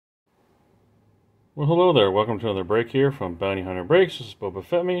Well, hello there. Welcome to another break here from Bounty Hunter Breaks. This is Boba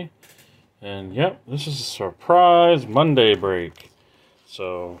Fett me. And yep, this is a surprise Monday break.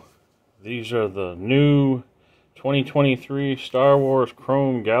 So, these are the new 2023 Star Wars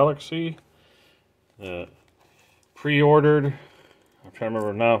Chrome Galaxy that pre-ordered. I'm trying to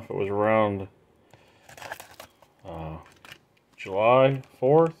remember now if it was around July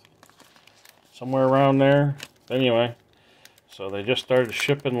 4th, somewhere around there. Anyway, so they just started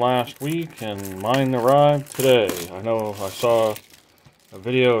shipping last week and mine arrived today. I know I saw a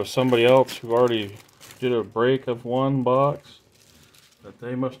video of somebody else who already did a break of one box that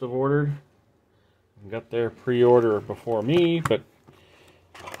they must have ordered and got their pre-order before me, but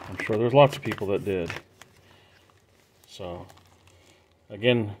I'm sure there's lots of people that did. So,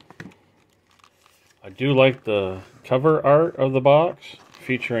 again, I do like the cover art of the box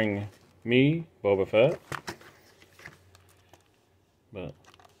featuring me, Boba Fett, but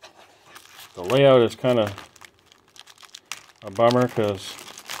the layout is kind of a bummer because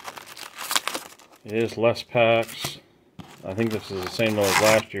it is less packs. I think this is the same though as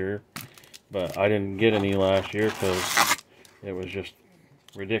last year, but I didn't get any last year because it was just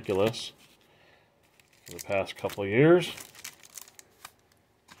ridiculous for the past couple of years.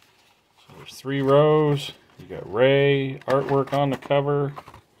 So there's 3 rows. You got Rey artwork on the cover,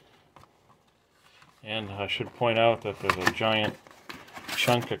 and I should point out that there's a giant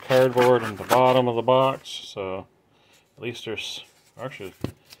chunk of cardboard in the bottom of the box. So at least there's actually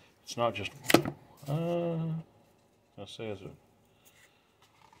it's not just. Let's say is it?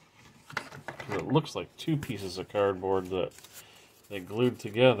 It looks like 2 pieces of cardboard that they glued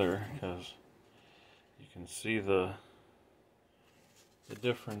together, because you can see the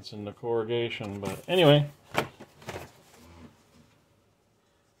difference in the corrugation. But anyway,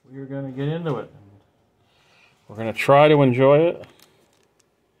 we're going to get into it. We're going to try to enjoy it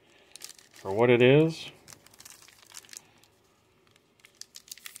for what it is.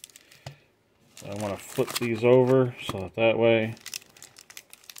 I want to flip these over so that way,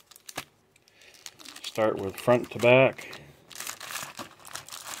 start with front to back.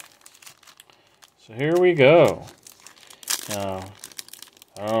 So here we go. Now,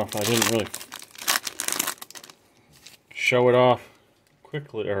 I don't know if I didn't really show it off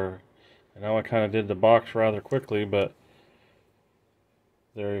quickly, or I know I kind of did the box rather quickly, but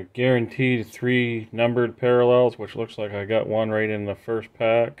they're guaranteed 3 numbered parallels, which looks like I got one right in the first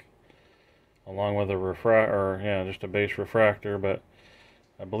pack, along with a just a base refractor. But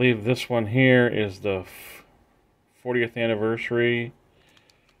I believe this one here is the 40th anniversary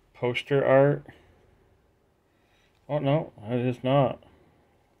poster art. Oh no, it is not.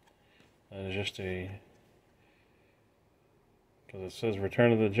 That is just because it says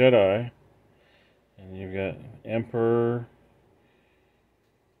Return of the Jedi, and you've got Emperor,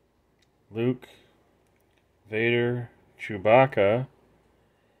 Luke, Vader, Chewbacca,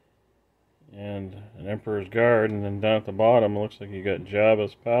 and an Emperor's Guard, and then down at the bottom it looks like you got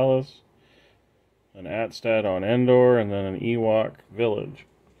Jabba's Palace, an Atstad on Endor, and then an Ewok village.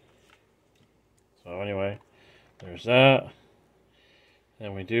 So anyway, there's that.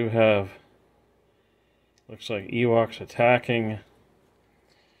 And we do have, looks like Ewoks attacking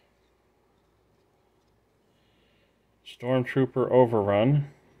Stormtrooper Overrun.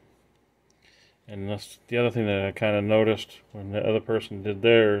 And that's the other thing that I kind of noticed when the other person did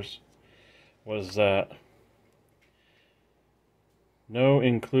theirs, was that no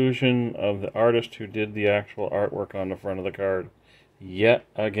inclusion of the artist who did the actual artwork on the front of the card yet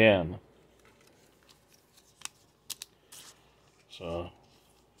again. So,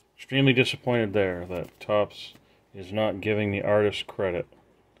 extremely disappointed there that Topps is not giving the artist credit.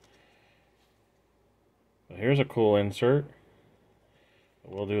 But here's a cool insert.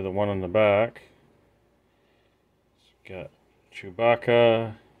 We'll do the one on the back. It's got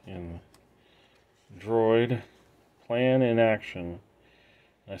Chewbacca and Droid Plan in Action.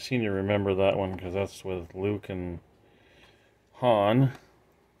 I seem to remember that one because that's with Luke and Han.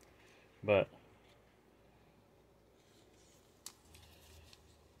 But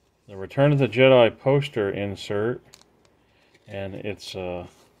the Return of the Jedi poster insert, and it's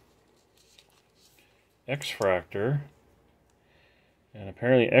X-Fractor, and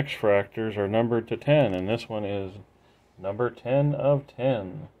apparently X-Fractors are numbered to 10, and this one is number 10 of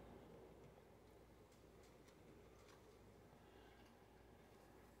 10.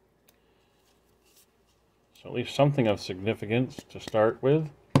 So at least something of significance to start with.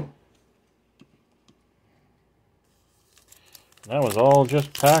 That was all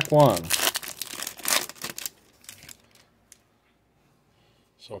just pack 1.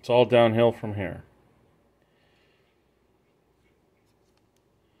 So it's all downhill from here.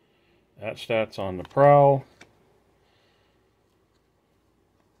 At-Stats on the prowl.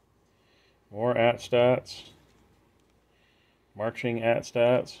 More At-Stats. Marching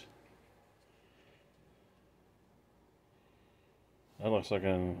At-Stats. That looks like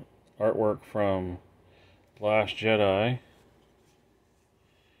an artwork from Last Jedi.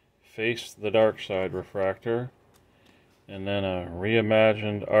 Face the Dark Side refractor. And then a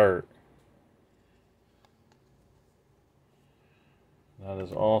reimagined art. That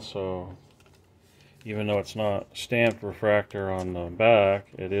is also, even though it's not stamped refractor on the back,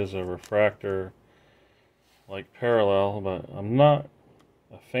 it is a refractor like parallel, but I'm not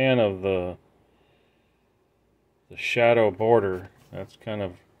a fan of the shadow border. That's kind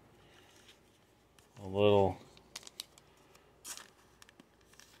of a little,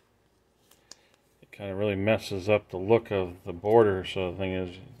 it kind of really messes up the look of the border. So the thing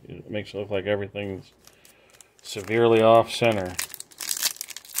is, it makes it look like everything's severely off center.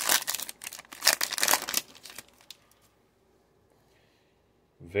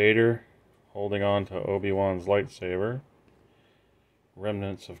 Vader holding on to Obi-Wan's lightsaber.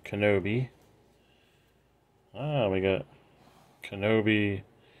 Remnants of Kenobi. We got Kenobi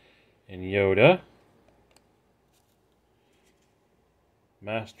and Yoda.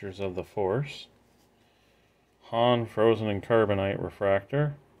 Masters of the Force. Han frozen in carbonite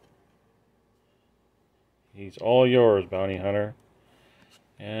refractor. He's all yours, Bounty Hunter.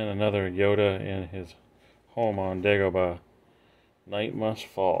 And another Yoda in his home on Dagobah. Night Must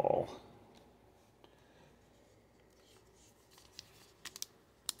Fall.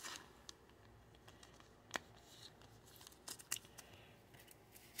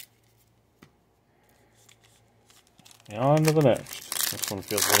 And on to the next. This one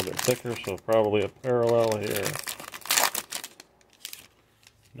feels a little bit thicker, so probably a parallel here.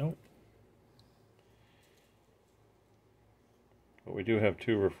 Nope. But we do have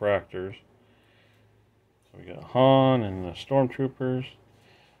two refractors. So we got Han and the Stormtroopers.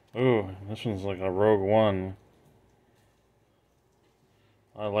 Ooh, this one's like a Rogue One.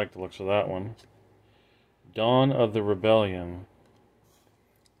 I like the looks of that one. Dawn of the Rebellion.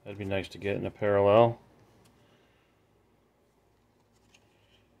 That'd be nice to get in a parallel.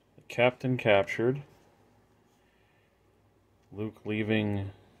 The Captain captured. Luke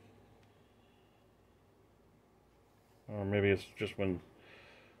leaving. Or maybe it's just when...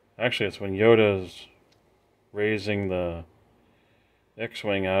 Actually, it's when Yoda's raising the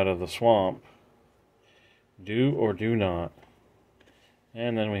X-Wing out of the swamp. Do or do not.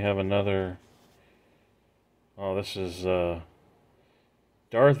 And then we have another... Oh, this is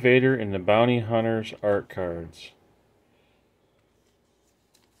Darth Vader in the Bounty Hunters art cards.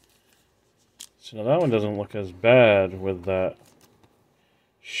 So now that one doesn't look as bad with that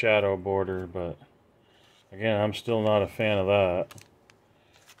shadow border, but again, I'm still not a fan of that.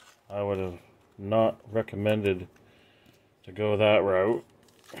 I would have not recommended to go that route.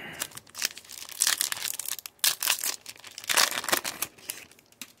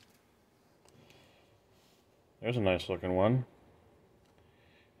 There's a nice looking one.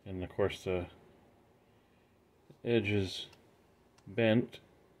 And of course the edge is bent.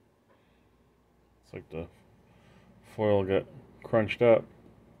 It's like the foil got crunched up.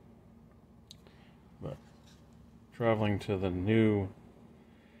 But traveling to the new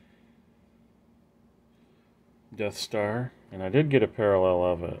Death Star, and I did get a parallel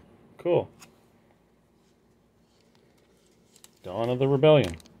of it. Cool. Dawn of the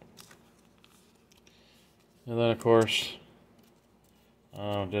Rebellion. And then of course,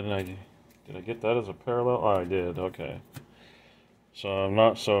 did I get that as a parallel? Oh, I did. Okay. So I'm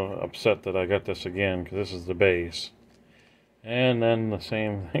not so upset that I got this again, because this is the base. And then the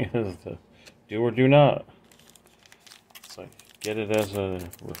same thing as the do or do not. It's like, get it as a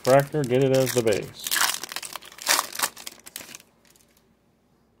refractor, get it as the base.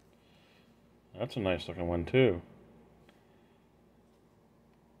 That's a nice looking one too.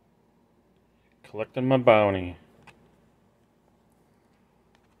 Collecting my bounty.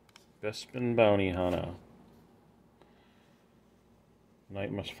 Bespin Bounty Hunter.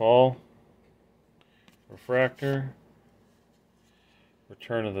 Night Must Fall. Refractor.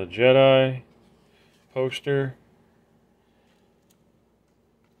 Return of the Jedi. Poster.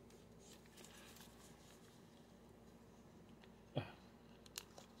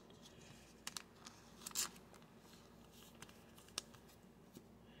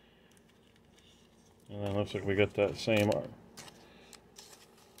 And then looks like we got that same. I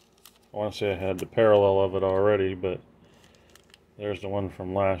want to say I had the parallel of it already, but there's the one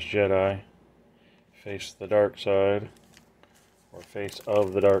from Last Jedi. Face the Dark Side, or Face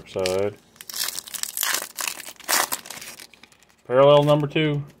of the Dark Side. Parallel number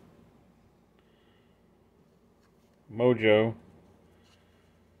 2. Mojo.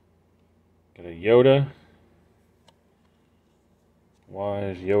 Got a Yoda. Why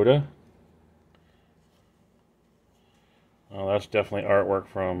is Yoda? Oh, that's definitely artwork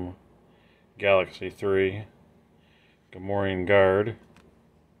from Galaxy 3. Gamorrean Guard.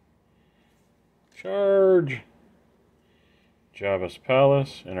 Charge! Jabba's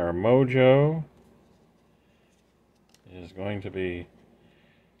Palace, and our Mojo is going to be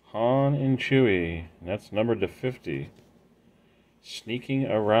Han and Chewie, and that's numbered to 50. Sneaking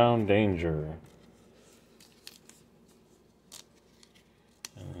around danger.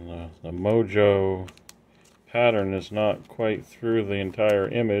 And the Mojo pattern is not quite through the entire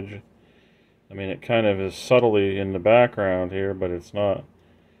image. I mean, it kind of is subtly in the background here, but it's not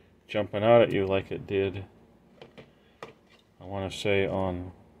jumping out at you like it did, I want to say,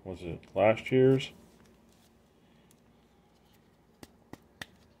 on, was it last year's?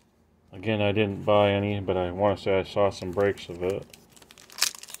 Again, I didn't buy any, but I want to say I saw some breaks of it.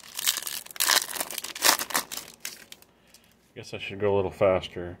 I guess I should go a little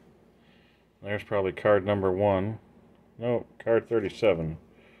faster. There's probably card number 1. No, card 37.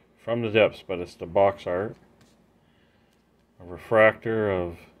 From the Depths, but it's the box art. A refractor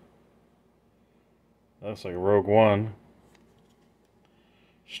of, that's like Rogue One.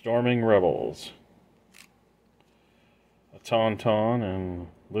 Storming Rebels. A Tauntaun and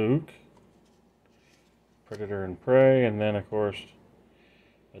Luke. Predator and Prey, and then of course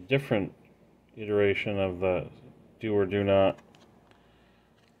a different iteration of the Do or Do Not,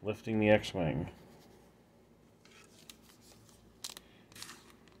 lifting the X-Wing.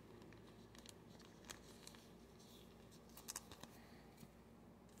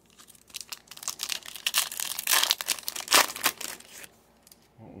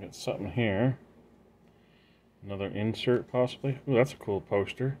 Got something here. Another insert possibly. Ooh, that's a cool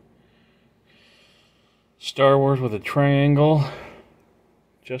poster. Star Wars with a triangle,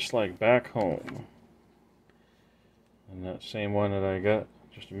 just like Back Home. And that same one that I got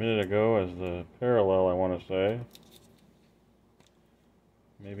just a minute ago as the parallel, I want to say.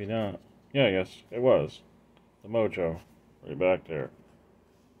 Maybe not. Yeah, yes, it was. The Mojo, right back there.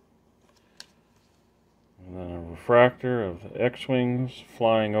 And then a refractor of X-Wings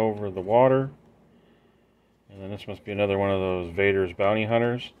flying over the water. And then this must be another one of those Vader's bounty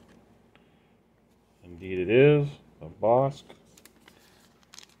hunters. Indeed it is, a Bossk.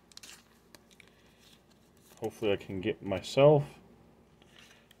 Hopefully I can get myself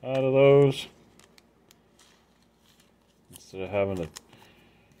out of those instead of having to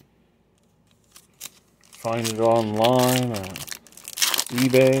find it online or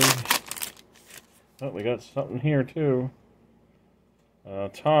eBay. Oh, we got something here too.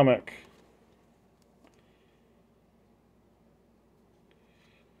 Atomic.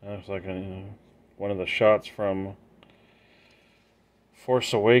 That's like one of the shots from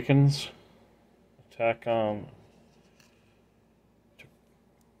Force Awakens. Attack on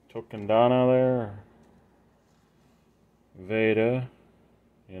Tokandana there. Veda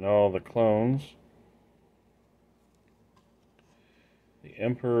and all the clones. The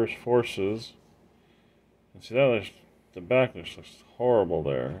Emperor's forces. And see, that is, the back just looks horrible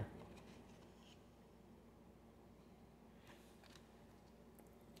there.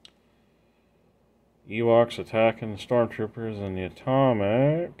 Ewoks attacking the stormtroopers, and the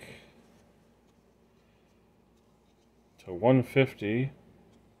Atomic to 150.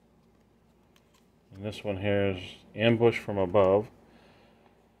 And this one here is Ambush from Above.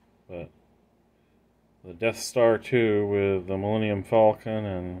 But the Death Star 2 with the Millennium Falcon,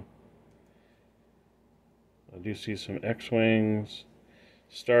 and I do see some X-Wings,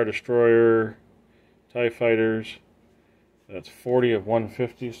 Star Destroyer, TIE Fighters. That's 40 of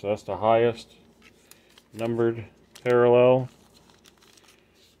 150, so that's the highest numbered parallel.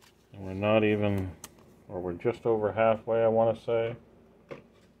 And we're not even, or we're just over halfway, I want to say.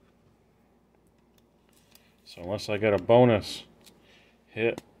 So unless I get a bonus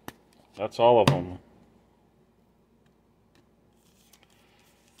hit, that's all of them.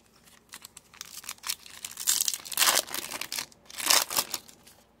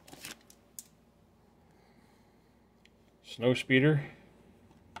 Snowspeeder.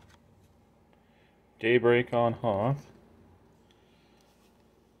 Daybreak on Hoth.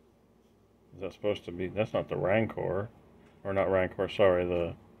 Is that supposed to be? That's not the Rancor. Or not Rancor, sorry,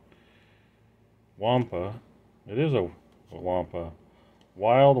 the Wampa. It is a Wampa.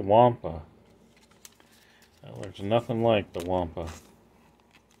 Wild Wampa. That looks nothing like the Wampa.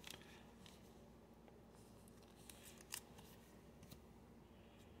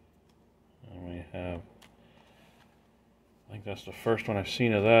 And we have, I think that's the first one I've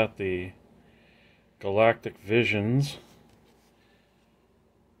seen of that, the Galactic Visions.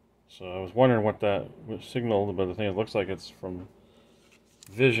 So I was wondering what that signaled, but the thing, it looks like it's from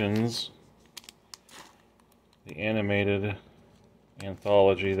Visions, the animated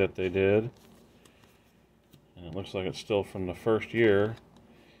anthology that they did. And it looks like it's still from the first year.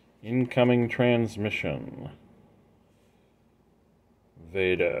 Incoming transmission.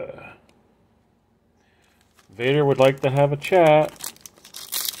 Vader. Vader would like to have a chat.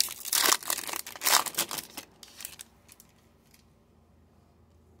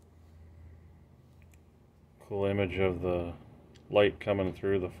 Cool image of the light coming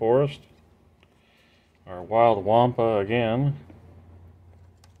through the forest. Our wild wampa again.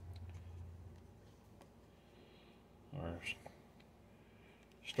 Our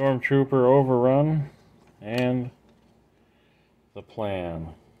stormtrooper overrun. And the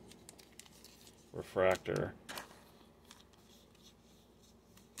plan. Refractor.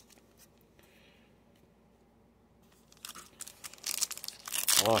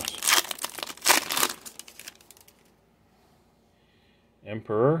 Lost.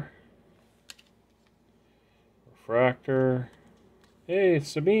 Emperor. Refractor. Hey,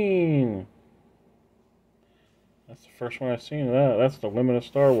 Sabine! That's the first one I've seen of that. That's the Women of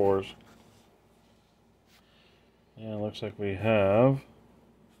Star Wars. And it looks like we have...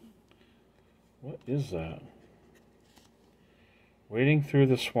 What is that? Wading through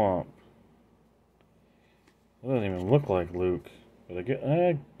the swamp. That doesn't even look like Luke. But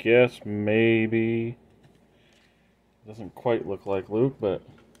I guess maybe... Doesn't quite look like Luke, but...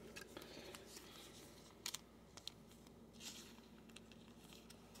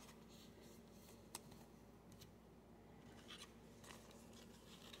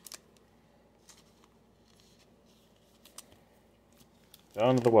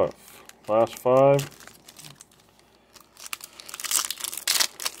 Down to the what? Last 5.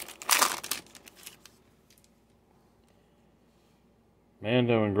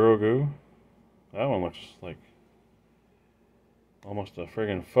 Mando and Grogu. That one looks like almost a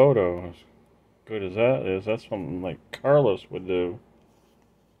friggin' photo. As good as that is, that's something like Carlos would do.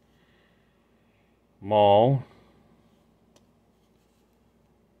 Maul.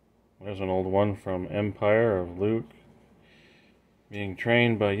 There's an old one from Empire of Luke being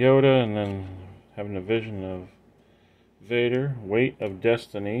trained by Yoda and then having a vision of Vader. Weight of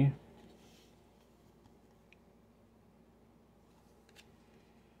Destiny.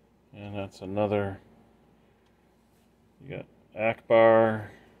 And that's another. You got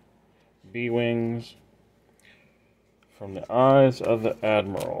Akbar, B-Wings. From the Eyes of the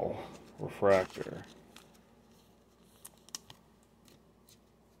Admiral. Refractor.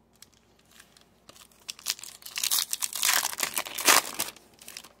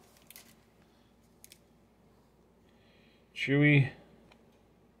 Chewie.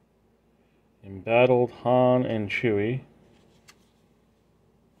 Embattled Han and Chewie.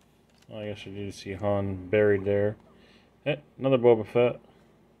 Well, I guess you do see Han buried there. Hey, another Boba Fett.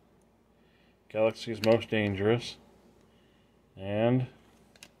 Galaxy's Most Dangerous. And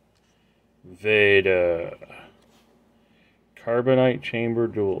Vader. Carbonite Chamber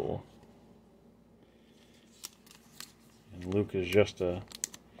Duel. And Luke is just a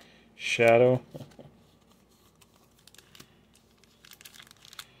shadow.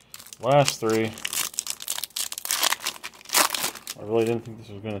 Last 3. I really didn't think this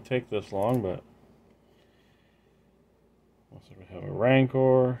was going to take this long, but looks like we have a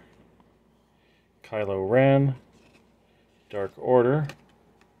Rancor, Kylo Ren, Dark Order,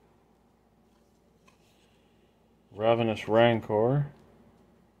 Ravenous Rancor,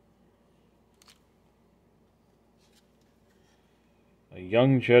 a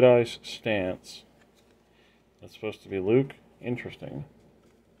Young Jedi's Stance. That's supposed to be Luke. Interesting.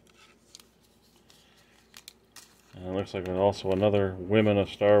 And it looks like there's also another Women of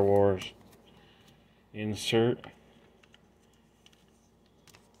Star Wars insert.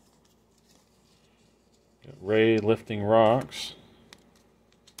 Got Rey lifting rocks.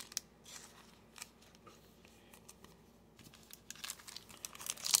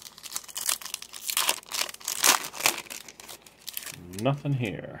 Nothing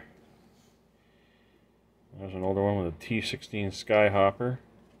here. There's an older one with a T-16 Skyhopper.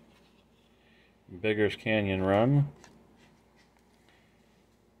 Beggar's Canyon Run.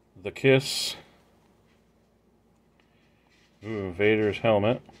 The Kiss. Ooh, Vader's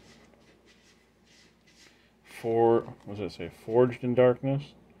helmet. What does it say? Forged in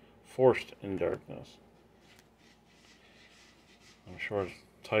Darkness? Forced in Darkness. I'm sure it's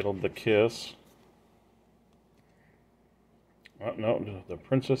titled The Kiss. Oh, no, The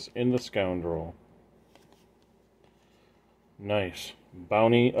Princess and the Scoundrel. Nice.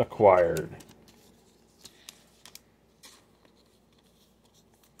 Bounty acquired.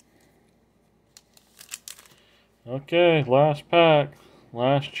 Okay, last pack.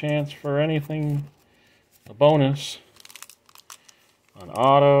 Last chance for anything. A bonus. An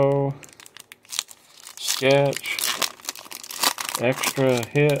auto. Sketch. Extra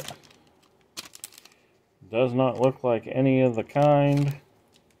hit. Does not look like any of the kind.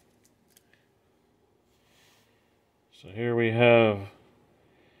 So here we have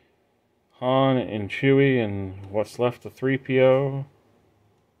Han and Chewie and what's left of 3PO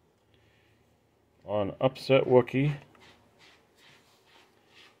on Upset Wookiee.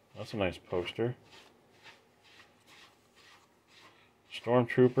 That's a nice poster.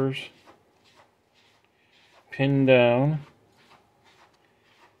 Stormtroopers pinned down.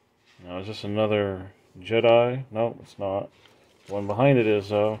 Now is this another Jedi? No, it's not. The one behind it is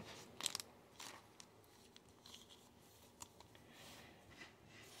though.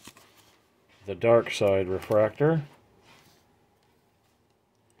 The dark side refractor.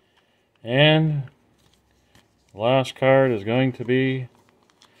 And the last card is going to be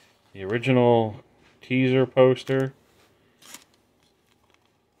the original teaser poster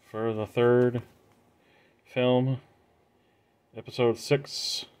for the third film, Episode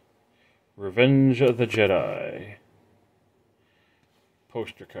 6, Revenge of the Jedi.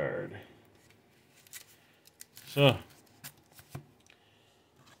 Poster card. So,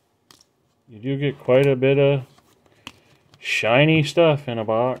 you do get quite a bit of shiny stuff in a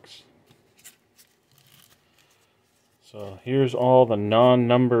box. So here's all the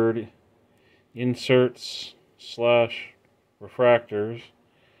non-numbered inserts slash refractors.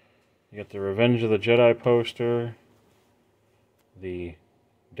 You get the Revenge of the Jedi poster, the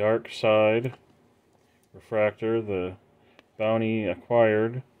Dark Side refractor, the Bounty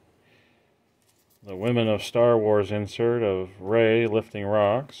Acquired, the Women of Star Wars insert of Rey lifting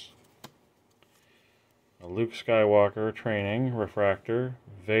rocks, a Luke Skywalker training refractor,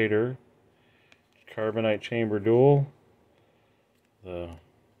 Vader, Carbonite Chamber Duel,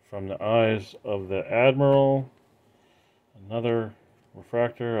 From the Eyes of the Admiral, another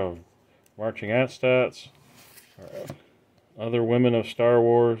refractor of Marching Atstats, other Women of Star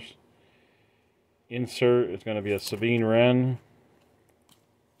Wars insert is going to be a Sabine Wren.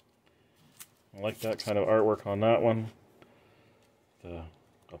 I like that kind of artwork on that one.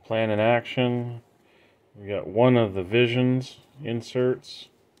 A Plan in Action. We got one of the Visions inserts.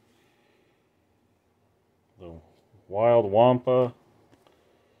 The Wild Wampa.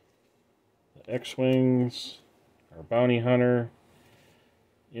 The X-Wings. Our Bounty Hunter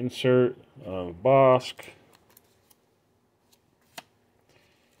insert of Bosk.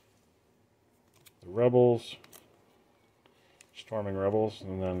 The Rebels. Storming Rebels.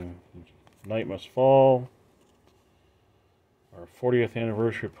 And then Night Must Fall. Our 40th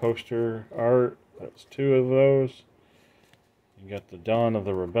anniversary poster art. That's two of those. You got the Dawn of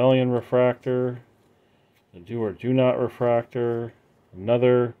the Rebellion refractor. The Do or Do Not refractor.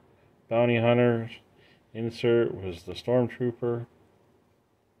 Another Bounty Hunter insert was the Stormtrooper.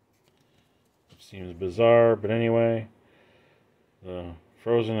 It seems bizarre, but anyway. The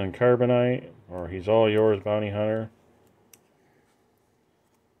Frozen and Carbonite, or He's All Yours Bounty Hunter.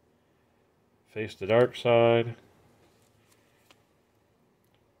 Face the Dark Side.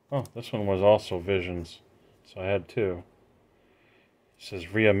 Oh, this one was also Visions, so I had two. It says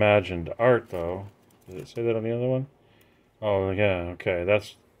Reimagined Art, though. Did it say that on the other one? Oh, yeah, okay.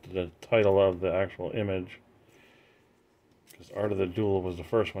 That's the title of the actual image. Because Art of the Duel was the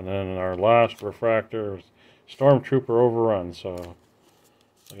first one. And then our last refractor was Stormtrooper Overrun. So,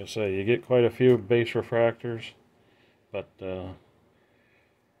 like I say, you get quite a few base refractors. But,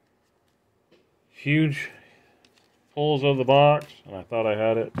 huge pulls of the box, and I thought I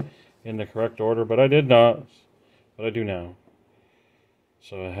had it in the correct order, but I did not, but I do now.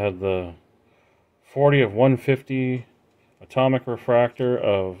 So I had the 40 of 150 atomic refractor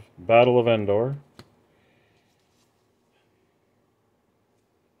of Battle of Endor,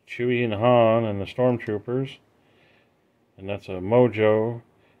 Chewie and Han and the Stormtroopers, and that's a Mojo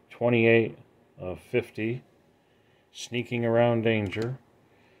 28 of 50, Sneaking Around Danger,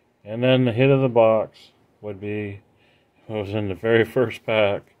 and then the hit of the box would be, what was in the very first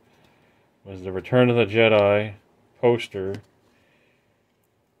pack, was the Return of the Jedi poster,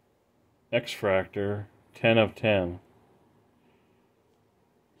 X-Fractor, 10 of 10.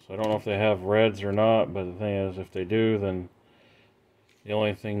 So I don't know if they have reds or not, but the thing is, if they do, then the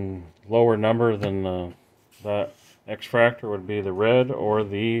only thing lower number than that X-Fractor would be the red or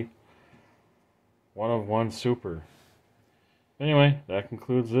the 1 of 1 super. Anyway, that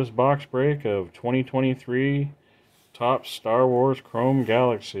concludes this box break of 2023 Topps Star Wars Chrome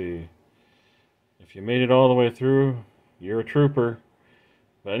Galaxy. If you made it all the way through, you're a trooper.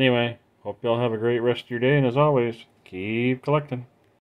 But anyway, Hope y'all have a great rest of your day, and as always, keep collecting.